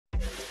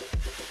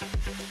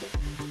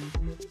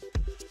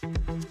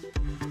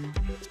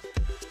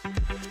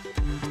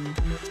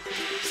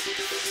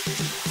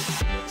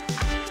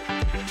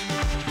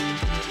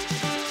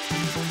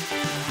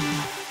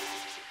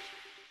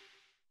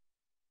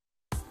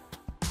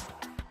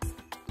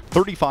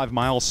35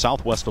 miles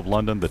southwest of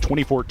London, the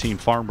 2014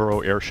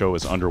 Farnborough Airshow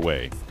is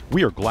underway.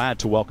 We are glad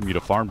to welcome you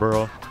to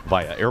Farnborough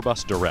via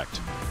Airbus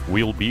Direct.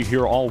 We'll be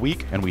here all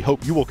week, and we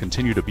hope you will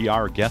continue to be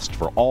our guest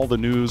for all the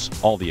news,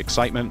 all the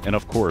excitement, and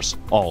of course,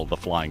 all the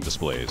flying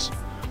displays.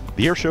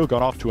 The Airshow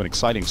got off to an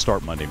exciting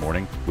start Monday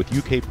morning, with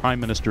UK Prime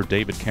Minister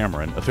David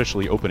Cameron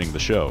officially opening the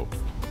show.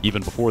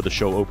 Even before the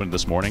show opened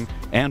this morning,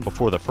 and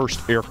before the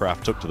first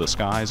aircraft took to the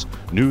skies,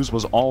 news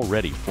was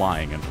already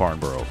flying in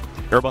Farnborough.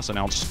 Airbus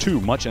announced two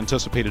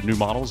much-anticipated new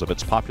models of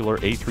its popular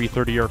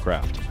A330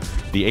 aircraft.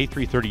 The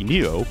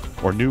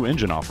A330neo, or new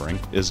engine offering,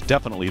 is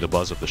definitely the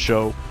buzz of the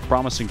show,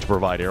 promising to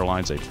provide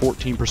airlines a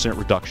 14%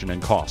 reduction in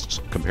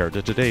costs compared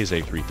to today's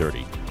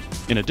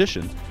A330. In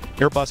addition,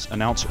 Airbus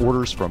announced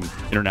orders from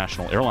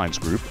International Airlines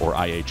Group, or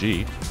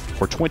IAG,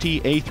 for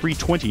 20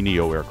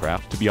 A320neo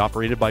aircraft to be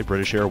operated by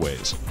British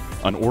Airways,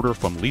 an order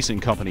from leasing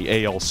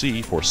company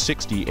ALC for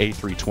 60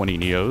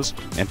 A320neos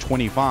and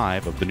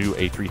 25 of the new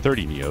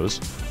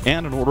A330neos,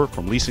 and an order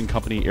from leasing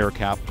company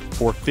AerCap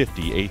for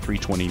 50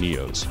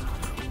 A320neos.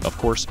 Of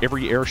course,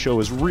 every air show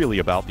is really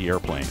about the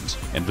airplanes,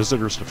 and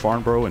visitors to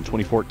Farnborough in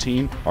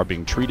 2014 are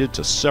being treated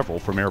to several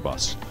from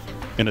Airbus.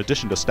 In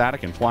addition to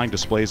static and flying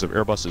displays of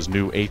Airbus's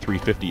new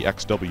A350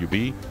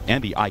 XWB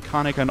and the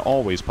iconic and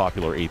always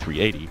popular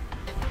A380,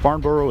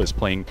 Farnborough is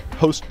playing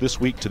host this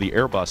week to the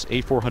Airbus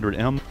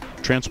A400M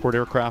transport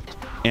aircraft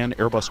and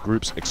Airbus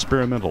Group's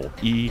experimental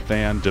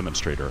E-Fan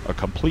demonstrator, a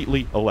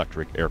completely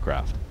electric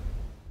aircraft.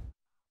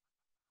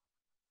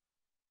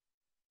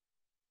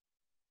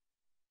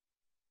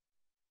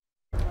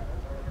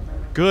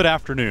 Good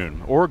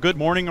afternoon, or good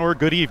morning, or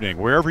good evening.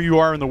 Wherever you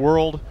are in the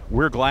world,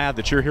 we're glad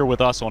that you're here with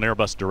us on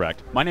Airbus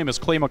Direct. My name is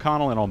Clay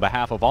McConnell, and on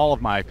behalf of all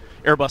of my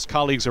Airbus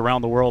colleagues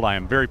around the world, I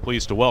am very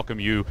pleased to welcome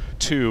you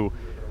to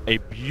a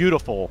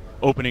beautiful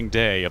opening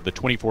day of the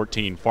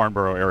 2014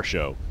 Farnborough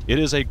Airshow. It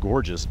is a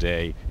gorgeous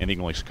day in the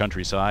English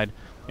countryside,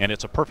 and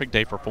it's a perfect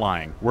day for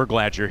flying. We're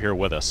glad you're here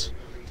with us.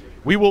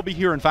 We will be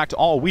here, in fact,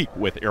 all week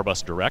with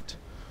Airbus Direct.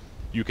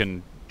 You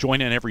can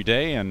join in every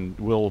day, and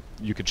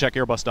you can check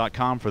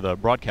airbus.com for the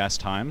broadcast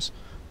times,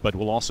 but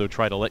we'll also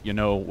try to let you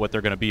know what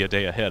they're going to be a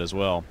day ahead as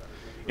well.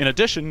 In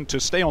addition, to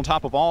stay on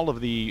top of all of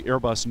the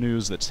Airbus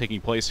news that's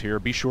taking place here,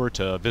 be sure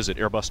to visit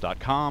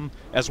airbus.com,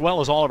 as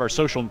well as all of our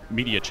social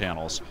media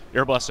channels.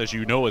 Airbus, as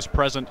you know, is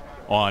present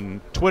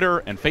on Twitter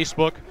and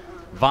Facebook,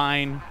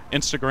 Vine,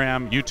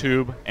 Instagram,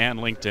 YouTube, and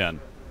LinkedIn.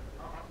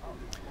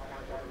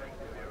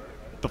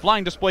 The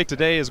flying display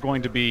today is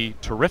going to be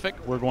terrific.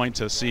 We're going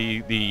to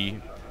see the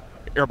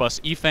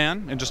Airbus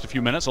E-Fan in just a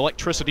few minutes.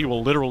 Electricity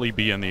will literally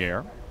be in the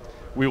air.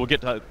 We will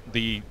get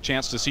the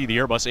chance to see the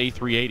Airbus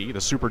A380, the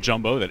super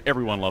jumbo that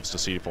everyone loves to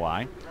see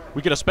fly.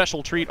 We get a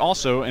special treat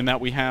also in that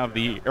we have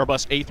the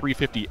Airbus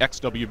A350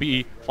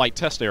 XWB flight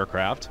test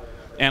aircraft,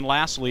 and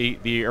lastly,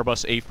 the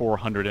Airbus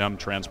A400M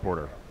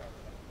transporter.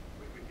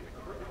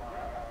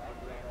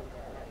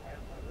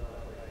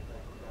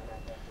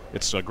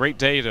 It's a great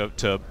day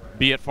to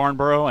be at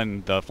Farnborough,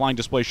 and the flying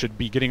display should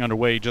be getting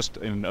underway just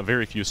in a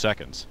very few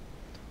seconds.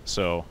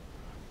 So,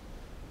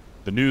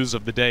 the news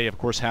of the day, of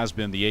course, has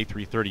been the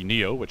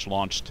A330neo, which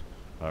launched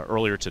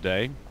earlier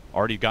today.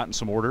 Already gotten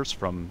some orders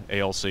from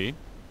ALC.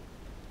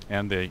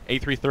 And the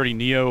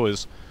A330neo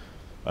is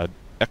an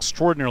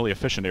extraordinarily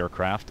efficient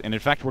aircraft. And in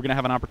fact, we're going to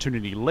have an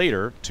opportunity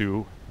later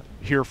to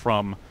hear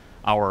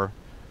our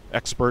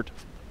expert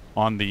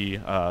on the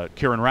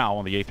Kiran Rao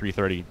on the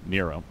A330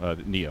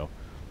 Neo.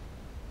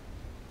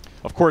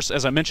 Of course,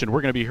 as I mentioned,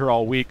 we're going to be here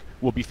all week.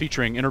 We'll be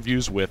featuring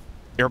interviews with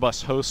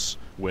Airbus hosts,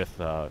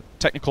 with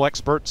technical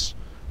experts,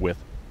 with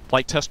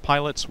flight test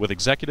pilots, with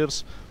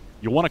executives.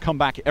 You'll want to come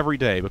back every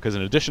day because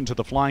in addition to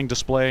the flying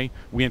display,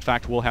 we in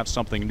fact will have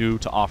something new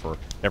to offer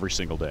every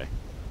single day.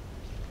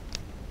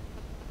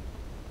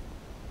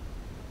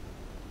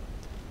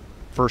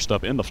 First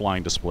up in the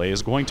flying display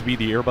is going to be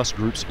the Airbus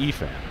Group's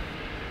E-Fan.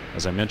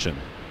 As I mentioned,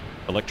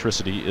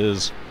 electricity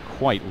is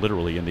quite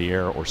literally in the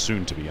air, or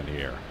soon to be in the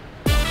air.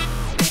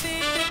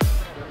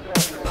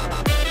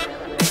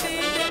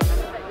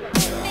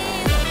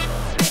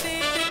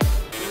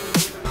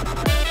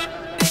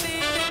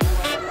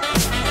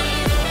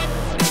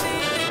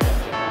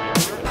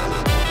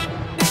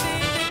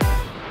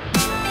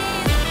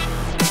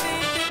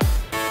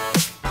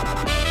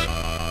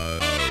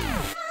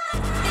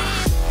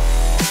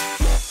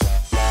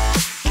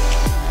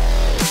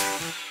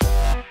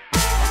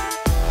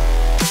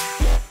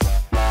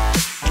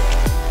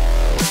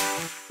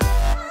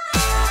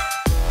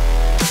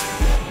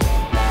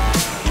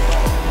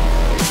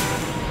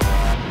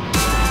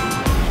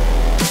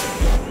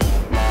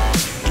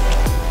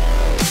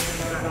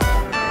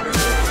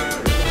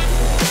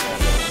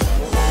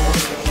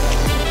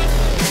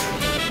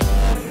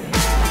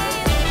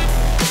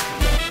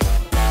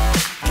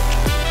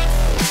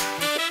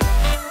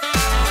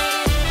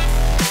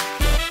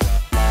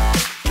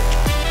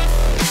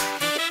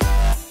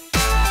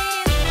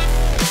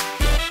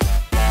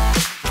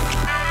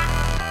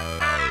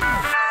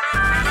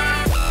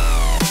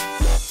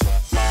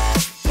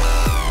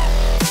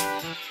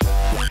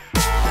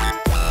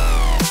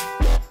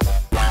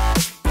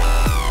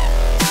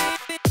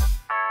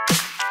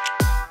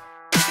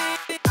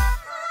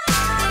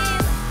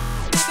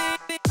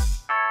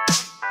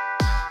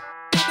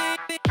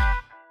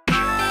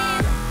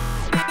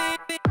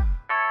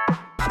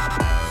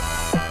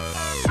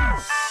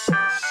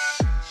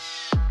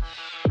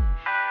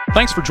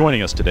 Thanks for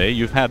joining us today.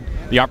 You've had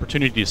the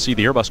opportunity to see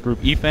the Airbus Group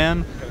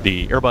EFAN,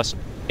 the Airbus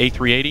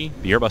A380,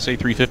 the Airbus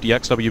A350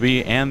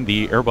 XWB, and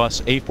the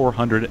Airbus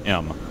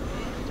A400M.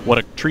 What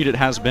a treat it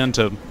has been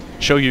to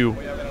show you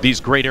these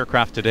great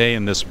aircraft today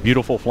in this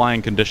beautiful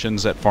flying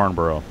conditions at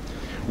Farnborough.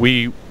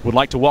 We would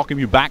like to welcome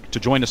you back to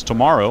join us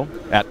tomorrow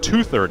at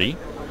 2:30.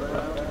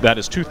 That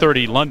is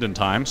 2:30 London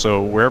time,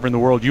 so wherever in the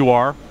world you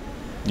are,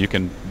 you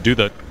can do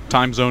the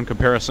time zone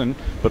comparison,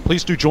 but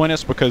please do join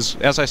us because,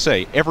 as I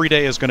say, every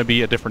day is going to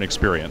be a different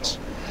experience.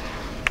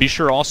 Be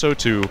sure also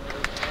to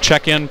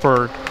check in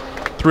for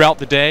throughout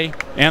the day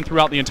and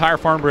throughout the entire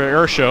Farnborough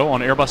Air Show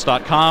on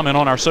Airbus.com and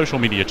on our social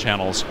media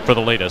channels for the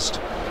latest.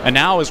 And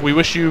now, as we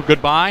wish you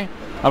goodbye,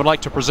 I would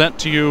like to present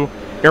to you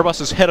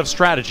Airbus's Head of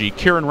Strategy,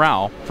 Kiran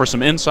Rao, for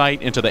some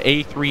insight into the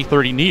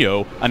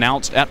A330neo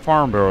announced at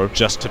Farnborough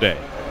just today.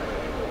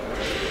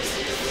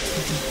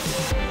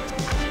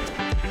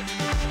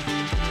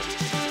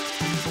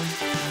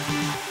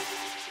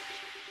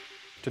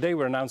 Today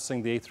we're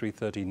announcing the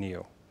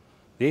A330neo.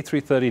 The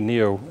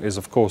A330neo is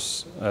of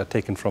course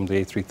taken from the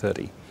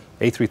A330.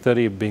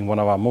 A330 being one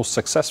of our most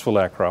successful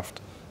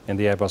aircraft in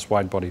the Airbus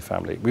wide-body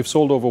family. We've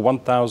sold over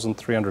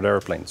 1,300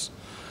 airplanes.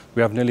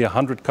 We have nearly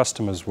 100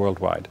 customers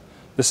worldwide.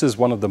 This is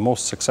one of the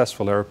most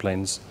successful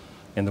airplanes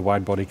in the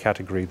wide-body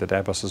category that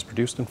Airbus has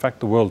produced. In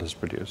fact, the world has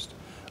produced.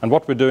 And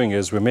what we're doing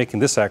is we're making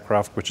this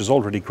aircraft, which is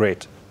already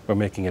great, we're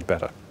making it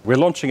better. We're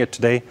launching it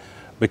today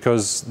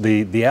because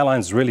the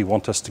airlines really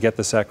want us to get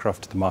this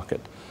aircraft to the market.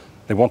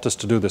 They want us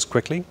to do this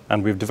quickly,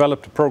 and we've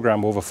developed a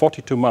program over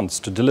 42 months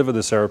to deliver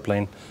this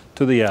airplane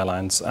to the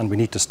airlines, and we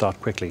need to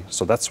start quickly,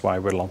 so that's why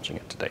we're launching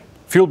it today.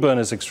 Fuel burn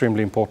is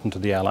extremely important to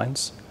the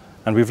airlines,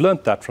 and we've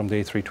learned that from the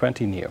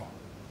A320neo.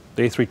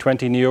 The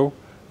A320neo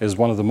is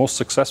one of the most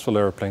successful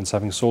airplanes,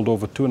 having sold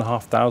over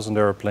 2,500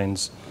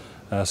 airplanes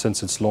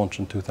since its launch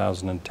in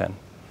 2010.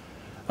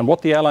 And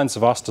what the airlines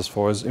have asked us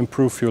for is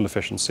improved fuel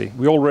efficiency.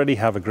 We already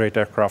have a great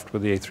aircraft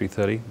with the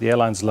A330. The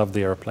airlines love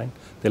the airplane.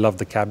 They love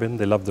the cabin.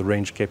 They love the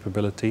range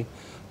capability.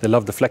 They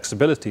love the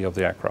flexibility of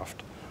the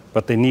aircraft.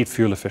 But they need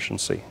fuel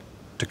efficiency.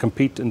 To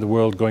compete in the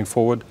world going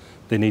forward,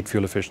 they need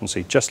fuel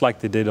efficiency, just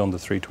like they did on the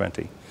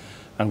 320.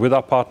 And with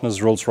our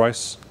partners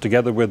Rolls-Royce,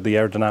 together with the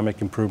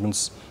aerodynamic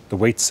improvements, the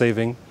weight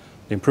saving,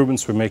 the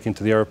improvements we're making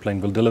to the airplane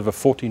will deliver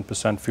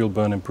 14% fuel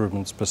burn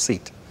improvements per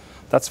seat.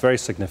 That's very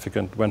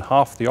significant when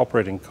half the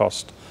operating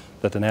cost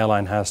that an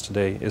airline has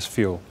today is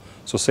fuel.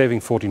 So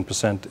saving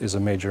 14% is a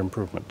major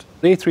improvement.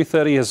 The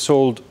A330 has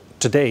sold,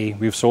 today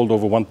we've sold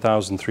over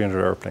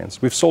 1,300 airplanes.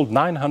 We've sold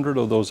 900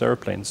 of those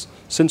airplanes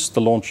since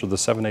the launch of the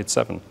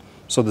 787.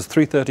 So the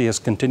 330 has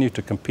continued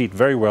to compete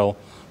very well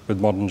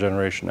with modern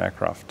generation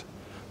aircraft.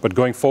 But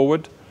going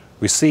forward,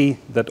 we see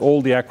that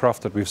all the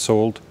aircraft that we've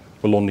sold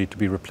will all need to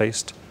be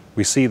replaced.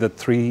 We see that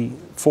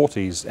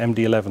 340s,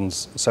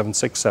 MD-11s,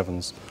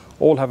 767s,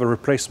 all have a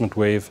replacement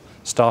wave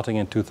starting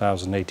in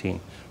 2018.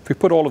 If we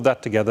put all of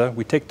that together,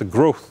 we take the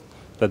growth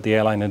that the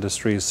airline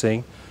industry is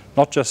seeing,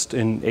 not just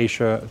in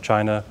Asia,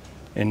 China,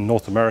 in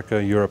North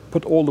America, Europe,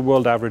 put all the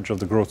world average of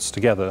the growths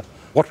together,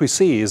 what we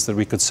see is that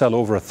we could sell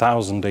over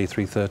 1,000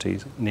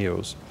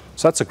 A330neos.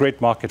 So that's a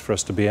great market for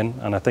us to be in,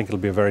 and I think it'll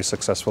be a very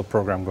successful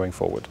program going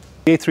forward.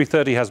 The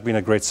A330 has been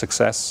a great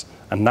success,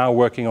 and now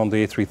working on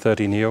the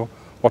A330neo,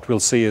 what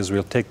we'll see is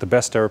we'll take the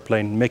best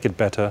airplane, make it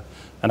better,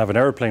 and have an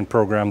airplane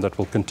program that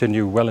will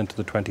continue well into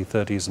the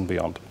 2030s and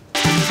beyond.